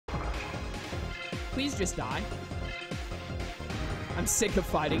Please just die. I'm sick of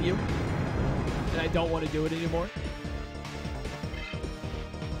fighting you. And I don't want to do it anymore.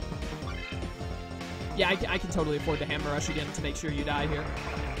 Yeah, I can totally afford to hammer rush again to make sure you die here.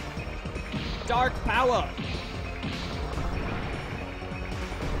 Dark power!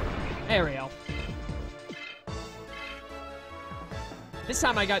 There we go. This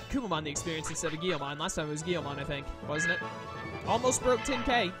time I got Kumamon the experience instead of Guilmon. Last time it was Guilmon, I think. Wasn't it? Almost broke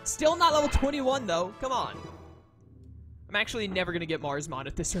 10k. Still not level 21, though. Come on. I'm actually never going to get Marsmon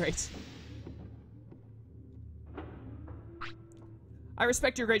at this rate. I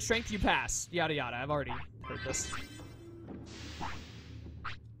respect your great strength. You pass. Yada yada. I've already heard this.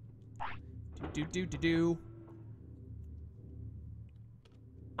 Do.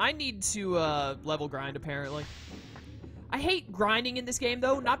 I need to level grind, apparently. I hate grinding in this game,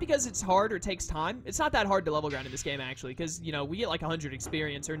 though, not because it's hard or takes time. It's not that hard to level grind in this game, actually, because, you know, we get like 100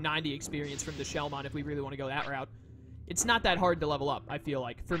 experience or 90 experience from the Shellmon if we really want to go that route. It's not that hard to level up, I feel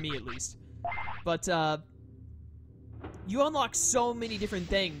like, for me at least. But, you unlock so many different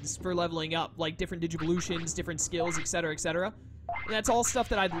things for leveling up, like different Digivolutions, different skills, etc., etc. And that's all stuff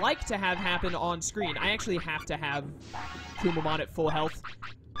that I'd like to have happen on screen. I actually have to have Kumamon at full health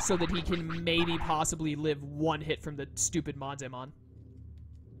so that he can maybe possibly live one hit from the stupid Monzemon.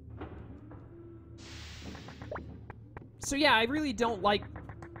 So yeah, I really don't like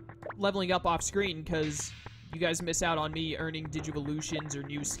leveling up off screen because you guys miss out on me earning Digivolutions or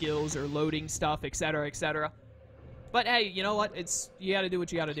new skills or loading stuff, etc., etc. But hey, you know what? You gotta do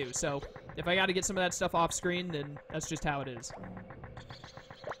what you gotta do. So if I gotta get some of that stuff off screen, then that's just how it is.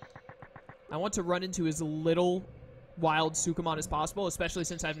 I want to run into as little wild Sukamon as possible, especially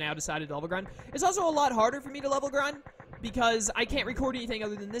since I've now decided to level grind. It's also a lot harder for me to level grind because I can't record anything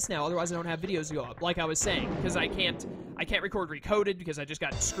other than this now, otherwise I don't have videos to go up, like I was saying, because I can't record Recoded because I just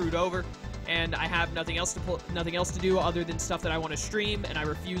got screwed over, and I have nothing else to do other than stuff that I want to stream, and I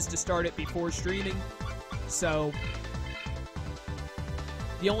refuse to start it before streaming. So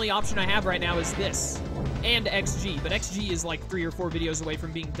the only option I have right now is this and XG, but XG is like 3 or 4 videos away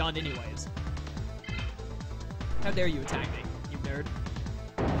from being done anyways. How dare you attack me, you nerd.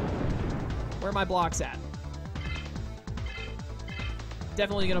 Where are my blocks at?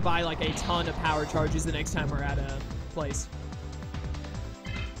 Definitely gonna buy like a ton of power charges the next time we're at a place.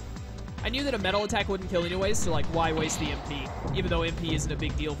 I knew that a metal attack wouldn't kill anyways, so like why waste the MP? Even though MP isn't a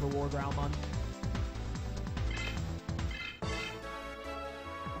big deal for War Growlmon.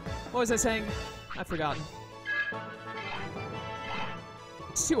 What was I saying? I've forgotten.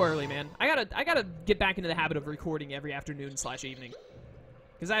 It's too early, man. I gotta get back into the habit of recording every afternoon/evening.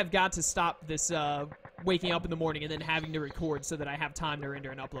 Because I have got to stop this waking up in the morning and then having to record so that I have time to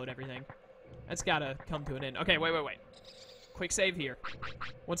render and upload everything. That's gotta come to an end. Okay, wait. Quick save here.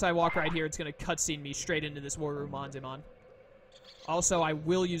 Once I walk right here, it's gonna cutscene me straight into this War Room Monzemon. Also, I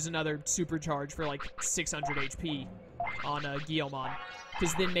will use another supercharge for like 600 HP on Guilmon.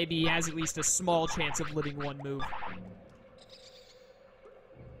 Because then maybe he has at least a small chance of living one move.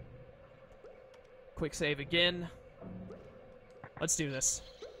 Quick save again. Let's do this.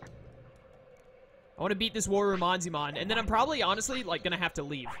 I want to beat this War Room Monzemon, and then I'm probably, honestly, like, gonna have to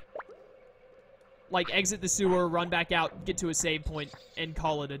leave. Like, exit the sewer, run back out, get to a save point, and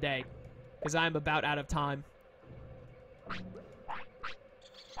call it a day. Because I'm about out of time.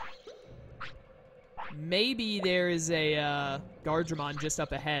 Maybe there is a Gardramon just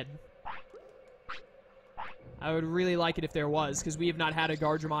up ahead. I would really like it if there was, because we have not had a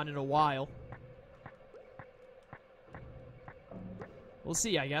Gardramon in a while. We'll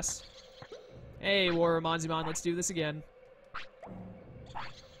see, I guess. Hey, War Room Monzemon, let's do this again.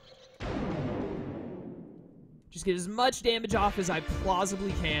 Just get as much damage off as I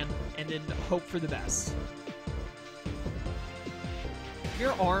plausibly can, and then hope for the best.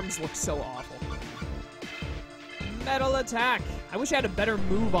 Your arms look so awful. Metal attack! I wish I had a better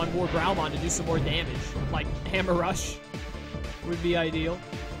move on War Growlmon to do some more damage. Like, Hammer Rush would be ideal.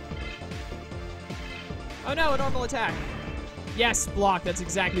 Oh no, a normal attack. Yes, block, that's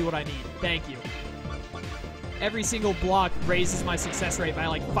exactly what I need. Thank you. Every single block raises my success rate by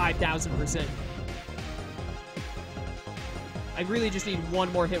like 5,000%. I really just need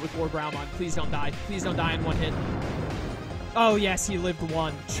one more hit with War Growlmon. Please don't die. Please don't die in one hit. Oh yes, he lived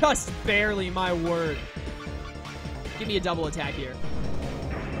one. Just barely, my word. Give me a double attack here.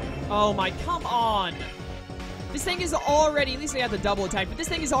 Oh my, come on. This thing is already, at least I got the double attack, but this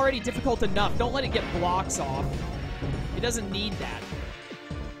thing is already difficult enough. Don't let it get blocks off. It doesn't need that.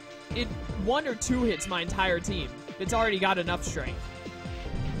 It 1 or 2 hits my entire team. It's already got enough strength.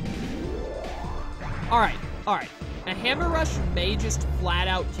 Alright. A Hammer Rush may just flat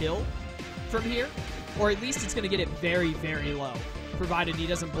out kill, from here. Or at least it's going to get it very, very low. Provided he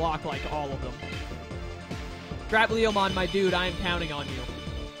doesn't block, like, all of them. Grapleomon, my dude, I am counting on you.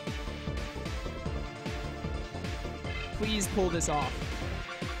 Please pull this off.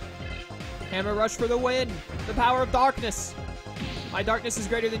 Hammer Rush for the win! The power of darkness! My darkness is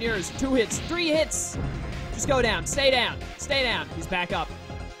greater than yours. 2 hits, 3 hits! Just go down, stay down, stay down. He's back up.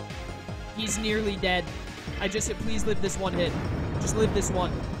 He's nearly dead. I just said, please live this one hit. Just live this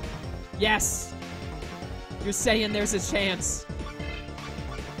one. Yes! You're saying there's a chance.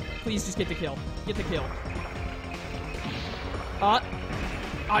 Please just get the kill. Get the kill.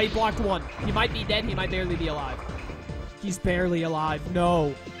 He blocked 1. He might be dead, he might barely be alive. He's barely alive.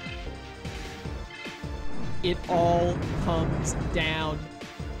 No. It all comes down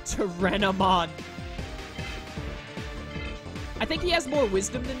to Renamon. I think he has more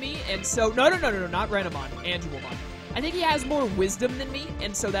wisdom than me, and so... No, not Renamon. Angelmon. I think he has more wisdom than me,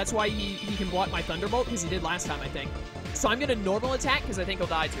 and so that's why he can block my Thunderbolt, because he did last time, I think. So I'm going to normal attack, because I think he'll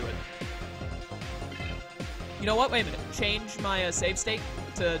die to it. You know what? Wait a minute. Change my save state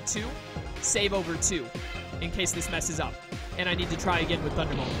to 2. Save over 2, in case this messes up. And I need to try again with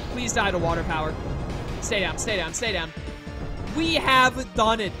Thunderbolt. Please die to Water Power. Stay down, stay down, stay down. We have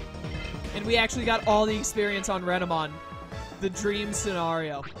done it. And we actually got all the experience on Renamon. The dream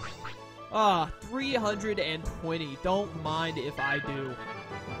scenario. 320. Don't mind if I do.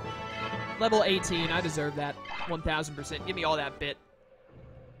 Level 18. I deserve that. 1000%. Give me all that bit.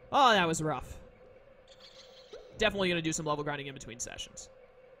 Oh, that was rough. Definitely going to do some level grinding in between sessions.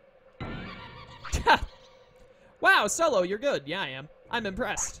 Wow, Solo, you're good. Yeah, I am. I'm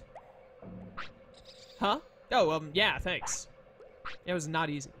impressed. Huh? Oh, yeah, thanks. It was not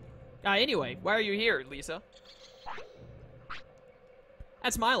easy. Anyway, why are you here, Lisa?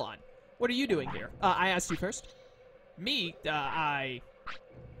 That's my line. What are you doing here? I asked you first. Me?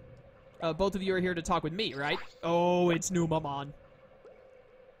 Both of you are here to talk with me, right? Oh, it's Numamon.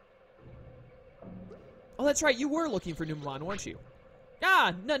 Oh, that's right, you were looking for Numamon, weren't you?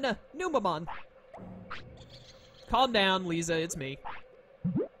 Numamon. Calm down, Lisa, it's me.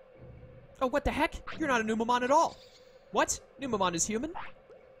 Oh, what the heck? You're not a Numamon at all. What? Numamon is human?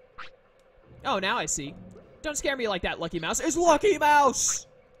 Oh, now I see. Don't scare me like that, Lucky Mouse. It's Lucky Mouse!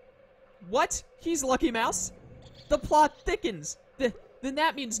 What? He's Lucky Mouse? The plot thickens. Then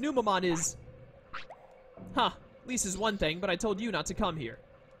that means Numamon is... Huh. Lisa's one thing, but I told you not to come here.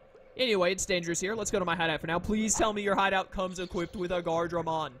 Anyway, it's dangerous here. Let's go to my hideout for now. Please tell me your hideout comes equipped with a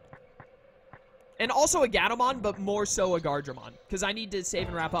Gardramon. And also a Gatomon, but more so a Gardramon. Because I need to save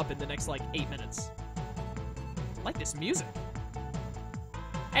and wrap up in the next, like, 8 minutes. I like this music.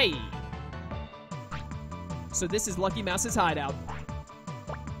 Hey! So this is Lucky Mouse's hideout.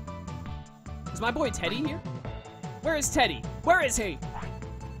 Is my boy Teddy here? Where is Teddy? Where is he?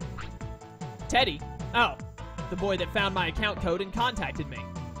 Teddy? Oh, the boy that found my account code and contacted me.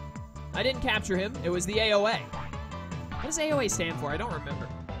 I didn't capture him. It was the AOA. What does AOA stand for? I don't remember.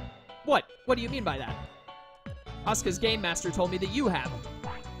 What? What do you mean by that? Asuka's game master told me that you have him.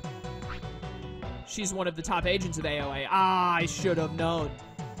 She's one of the top agents of AOA. I should have known.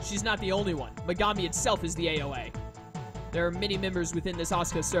 She's not the only one. Megami itself is the AOA. There are many members within this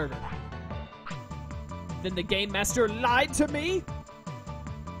Asuka server. Then the game master lied to me?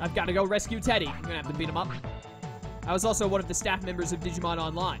 I've got to go rescue Teddy. I'm gonna have to beat him up. I was also one of the staff members of Digimon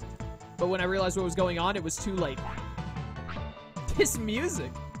Online. But when I realized what was going on, it was too late. This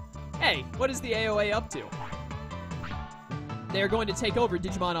music. Hey, what is the AOA up to? They are going to take over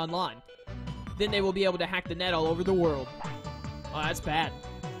Digimon Online. Then they will be able to hack the net all over the world. Oh, that's bad.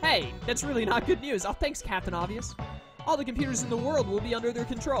 Hey, that's really not good news. Oh, thanks, Captain Obvious. All the computers in the world will be under their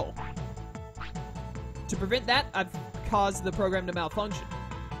control. To prevent that, I've caused the program to malfunction.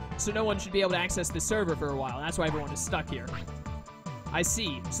 So no one should be able to access the server for a while. That's why everyone is stuck here. I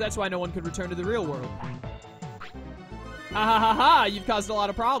see. So that's why no one could return to the real world. Ha ha ha ha! You've caused a lot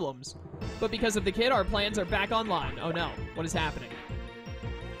of problems. But because of the kid, our plans are back online. Oh no. What is happening?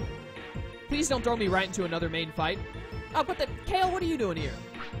 Please don't throw me right into another main fight. Oh, what the... Kale, what are you doing here?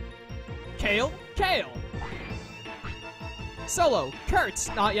 Kale? Kale! Solo! Kurt!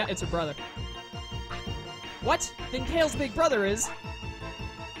 Yeah, it's a brother. What? Then Kale's big brother is...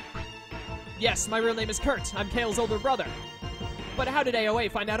 Yes, my real name is Kurt. I'm Kale's older brother. But how did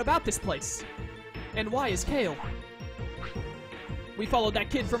AOA find out about this place? And why is Kale? We followed that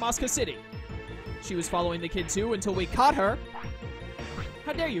kid from Asuka City. She was following the kid too until we caught her.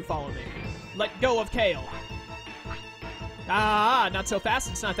 How dare you follow me? Let go of Kale. Ah, not so fast.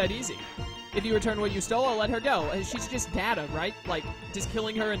 It's not that easy. If you return what you stole, I'll let her go. She's just data, right? Like, does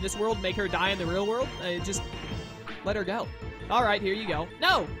killing her in this world make her die in the real world? Just let her go. All right, here you go.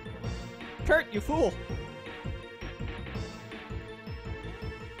 No! Kurt, you fool!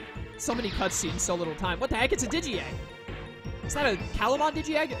 So many cutscenes, so little time. What the heck? It's a Digi-Egg! Is that a Calamon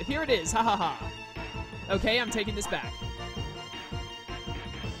Digi-Egg? Here it is, ha ha ha. Okay, I'm taking this back.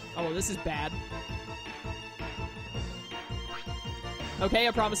 Oh, well, this is bad. Okay,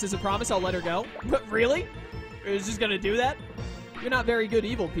 a promise is a promise, I'll let her go. But really? Is just gonna do that? You're not very good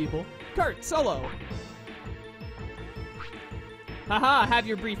evil people. Kurt, solo! Haha, have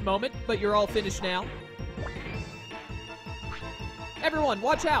your brief moment, but you're all finished now. Everyone,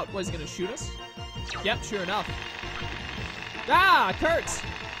 watch out! Was he gonna shoot us? Yep, sure enough. Ah, Kurt!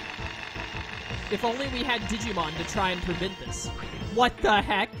 If only we had Digimon to try and prevent this. What the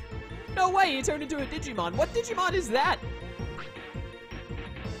heck? No way, he turned into a Digimon. What Digimon is that?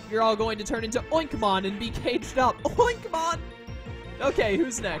 You're all going to turn into Oinkmon and be caged up. Oinkmon! Okay,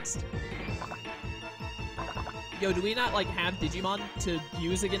 who's next? Yo, do we not, like, have Digimon to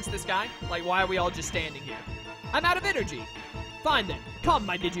use against this guy? Like, why are we all just standing here? I'm out of energy. Fine then. Come,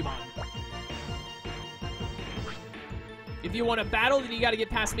 my Digimon. If you want to battle, then you gotta get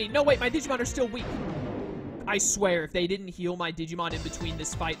past me. No, wait, my Digimon are still weak. I swear, if they didn't heal my Digimon in between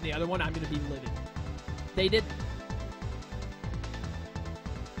this fight and the other one, I'm gonna be livid. They did.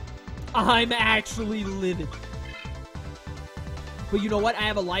 I'm actually livid. But you know what? I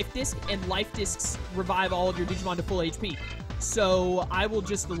have a life disc, and life discs revive all of your Digimon to full HP. So I will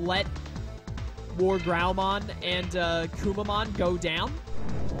just let War Growlmon and Kumamon go down,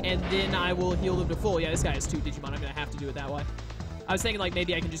 and then I will heal them to full. Yeah, this guy has 2 Digimon. I'm going to have to do it that way. I was thinking, like,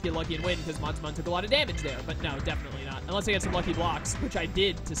 maybe I can just get lucky and win because Monzamon took a lot of damage there. But no, definitely not. Unless I get some lucky blocks, which I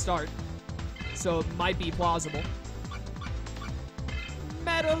did to start. So it might be plausible.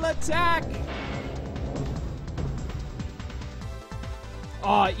 Metal attack!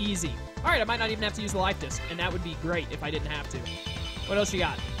 Aw, easy. Alright, I might not even have to use the life disc, and that would be great if I didn't have to. What else you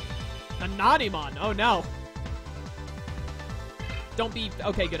got? A Naudimon! Oh no! Don't be...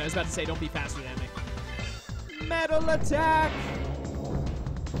 Okay, good. I was about to say, don't be faster than me. Metal attack!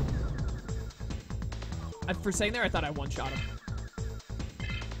 For saying there, I thought I one-shot him.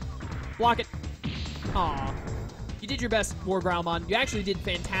 Block it. Aw. You did your best, War Growlmon. You actually did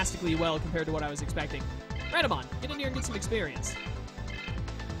fantastically well compared to what I was expecting. Randomon, get in here and get some experience.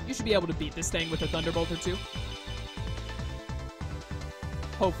 You should be able to beat this thing with a Thunderbolt or 2.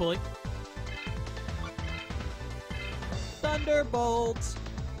 Hopefully. Thunderbolt.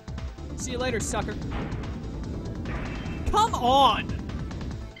 See you later, sucker. Come on!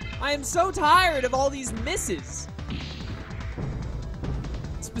 I am so tired of all these misses.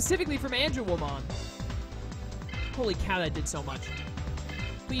 Specifically from Angewomon. Holy cow, that did so much.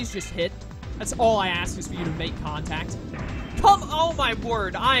 Please just hit. That's all I ask is for you to make contact. Come, oh my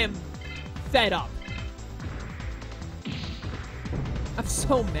word, I am fed up. I'm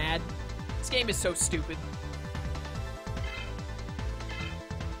so mad. This game is so stupid.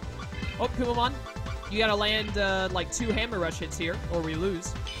 Oh, Kumamon, you gotta land like 2 Hammer Rush hits here, or we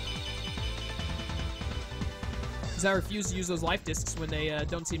lose. Because I refuse to use those life discs when they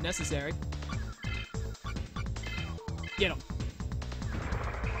don't seem necessary. Get him.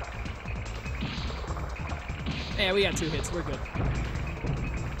 Yeah, we got 2 hits. We're good.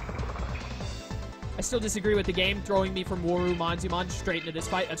 I still disagree with the game throwing me from Waru Monzumon straight into this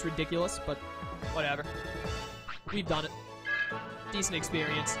fight. That's ridiculous, but whatever. We've done it. Decent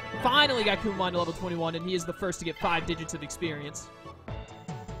experience. Finally got Kumamon to level 21, and he is the first to get 5 digits of experience.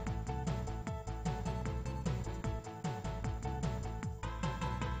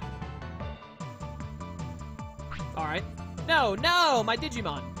 Alright. No, no! My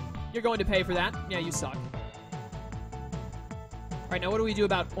Digimon! You're going to pay for that. Yeah, you suck. Alright, now what do we do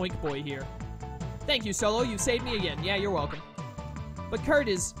about Oink Boy here? Thank you, Solo. You saved me again. Yeah, you're welcome. But Kurt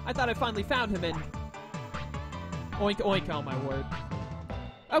is... I thought I finally found him in... Oink, oink. Oh, my word.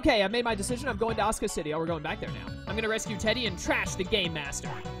 Okay, I've made my decision. I'm going to Asuka City. Oh, we're going back there now. I'm going to rescue Teddy and trash the Game Master.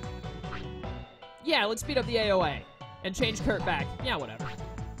 Yeah, let's speed up the AOA. And change Kurt back. Yeah, whatever.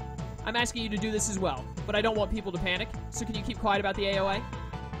 I'm asking you to do this as well. But I don't want people to panic. So can you keep quiet about the AOA?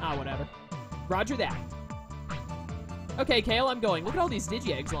 Ah, whatever. Roger that. Okay, Kale, I'm going. Look at all these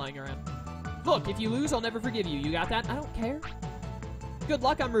Digi-Eggs lying around. Look, if you lose, I'll never forgive you. You got that? I don't care. Good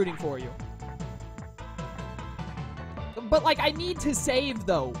luck, I'm rooting for you. But, like, I need to save,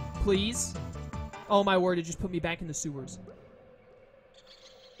 though. Please? Oh, my word, it just put me back in the sewers.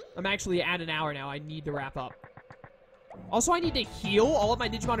 I'm actually at an hour now. I need to wrap up. Also, I need to heal. All of my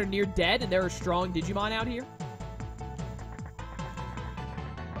Digimon are near dead, and there are strong Digimon out here.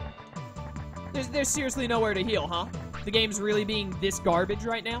 There's seriously nowhere to heal, huh? The game's really being this garbage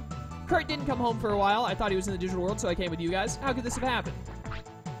right now? Kurt didn't come home for a while. I thought he was in the digital world, so I came with you guys. How could this have happened?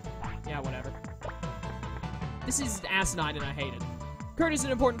 Yeah, whatever. This is asinine and I hate it. Kurt is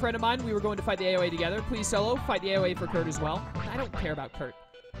an important friend of mine. We were going to fight the AOA together. Please, Solo, fight the AOA for Kurt as well. I don't care about Kurt.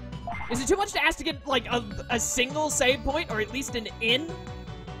 Is it too much to ask to get, like, a single save point, or at least an in?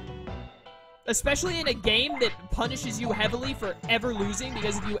 Especially in a game that punishes you heavily for ever losing,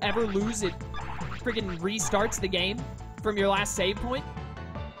 because if you ever lose, it freaking restarts the game from your last save point.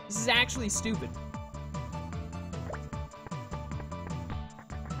 This is actually stupid.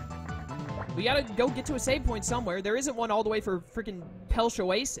 We gotta go get to a save point somewhere. There isn't one all the way for freaking Pelsh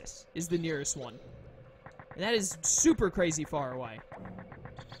Oasis is the nearest one. And that is super crazy far away.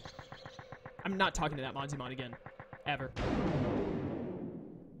 I'm not talking to that Monzimon again. Ever.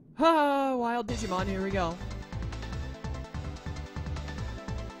 Ah, wild Digimon, here we go.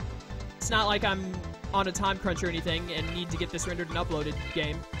 It's not like I'm on a time crunch or anything and need to get this rendered and uploaded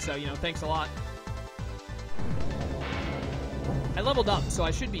game. So, you know, thanks a lot. I leveled up, so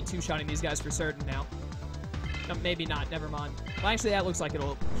I should be two-shotting these guys for certain now. No, maybe not, never mind. Well, actually, that looks like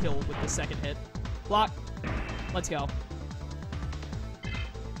it'll kill with the second hit. Block. Let's go.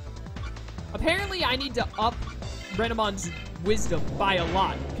 Apparently, I need to up Renemon's wisdom by a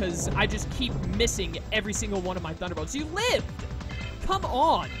lot, because I just keep missing every single one of my Thunderbolts. You lived! Come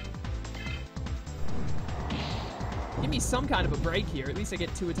on! Give me some kind of a break here. At least I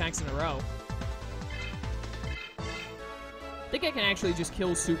get 2 attacks in a row. I think I can actually just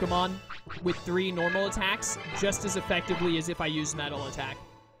kill Sukamon with 3 normal attacks just as effectively as if I use Metal Attack.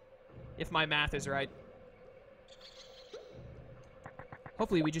 If my math is right.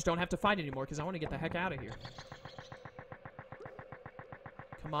 Hopefully we just don't have to fight anymore, because I want to get the heck out of here.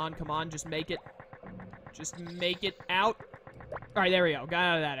 Come on, come on, just make it. Just make it out. Alright, there we go. Got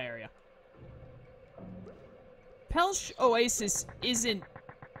out of that area. Pelsh Oasis isn't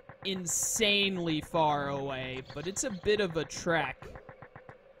insanely far away, but it's a bit of a trek.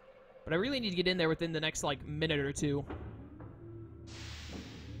 But I really need to get in there within the next, like, minute or two.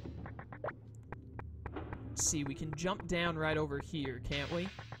 Let's see, we can jump down right over here, can't we?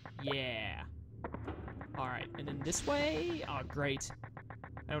 Yeah. Alright, and then this way? Oh, great.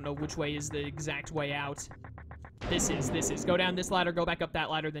 I don't know which way is the exact way out. This is. Go down this ladder, go back up that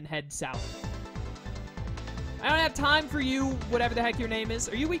ladder, then head south. I don't have time for you, whatever the heck your name is.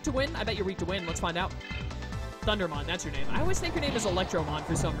 Are you weak to wind? I bet you're weak to wind. Let's find out. Thundermon, that's your name. I always think your name is Electromon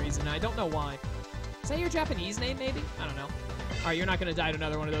for some reason, and I don't know why. Is that your Japanese name, maybe? I don't know. Alright, you're not going to die to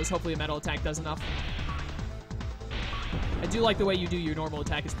another one of those. Hopefully a metal attack does enough. I do like the way you do your normal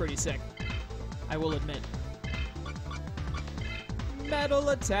attack. It's pretty sick. I will admit. Metal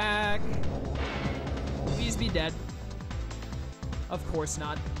attack. Please be dead. Of course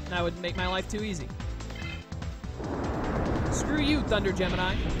not. That would make my life too easy. Screw you, Thunder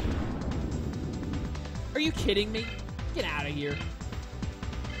Gemini. Are you kidding me? Get out of here.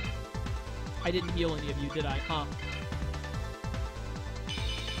 I didn't heal any of you, did I? Huh?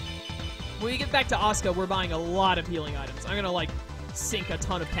 When we get back to Asuka, we're buying a lot of healing items. I'm gonna, like, sink a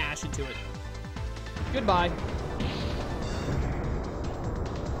ton of cash into it. Goodbye.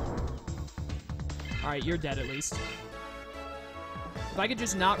 Alright, you're dead at least. If I could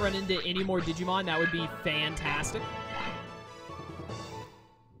just not run into any more Digimon, that would be fantastic.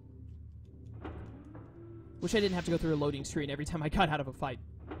 Wish I didn't have to go through a loading screen every time I got out of a fight.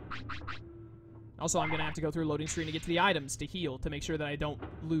 Also, I'm gonna have to go through a loading screen to get to the items to heal, to make sure that I don't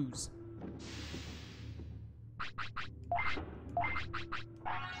lose.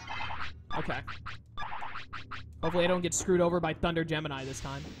 Okay. Hopefully I don't get screwed over by Thunder Gemini this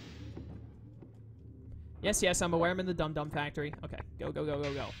time. Yes, yes, I'm aware I'm in the Dum Dum Factory. Okay, go, go, go,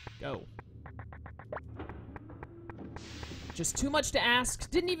 go, go. Go. Just too much to ask.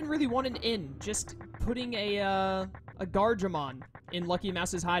 Didn't even really want an in. Just putting a Gardramon in Lucky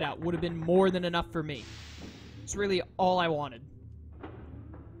Mouse's hideout would have been more than enough for me. It's really all I wanted.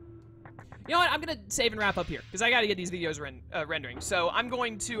 You know what? I'm going to save and wrap up here, because I got to get these videos rendering. So I'm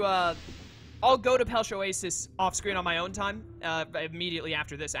going to, I'll go to Pelsh Oasis off-screen on my own time, immediately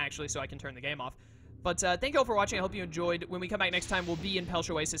after this, actually, so I can turn the game off. But thank you all for watching. I hope you enjoyed. When we come back next time, we'll be in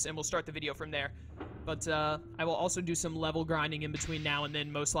Pelsh Oasis, and we'll start the video from there. But I will also do some level grinding in between now and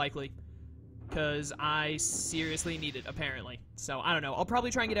then, most likely. Because I seriously need it, apparently. So, I don't know. I'll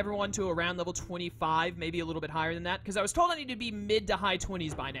probably try and get everyone to around level 25, maybe a little bit higher than that. Because I was told I need to be mid to high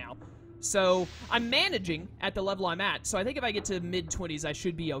 20s by now. So, I'm managing at the level I'm at. So, I think if I get to mid 20s, I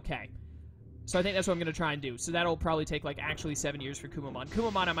should be okay. So, I think that's what I'm going to try and do. So, that'll probably take, like, actually 7 years for Kumamon.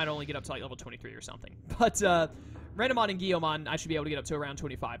 Kumamon, I might only get up to, like, level 23 or something. But, Renamon and Guillaumon, I should be able to get up to around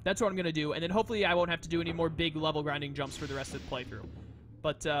 25. That's what I'm going to do. And then, hopefully, I won't have to do any more big level grinding jumps for the rest of the playthrough.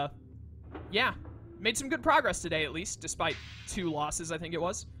 But, yeah. Made some good progress today, at least, despite 2 losses, I think it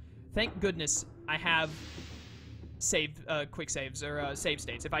was. Thank goodness I have quick saves or save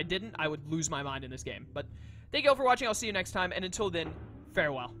states. If I didn't, I would lose my mind in this game. But thank you all for watching. I'll see you next time, and until then,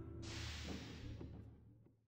 farewell.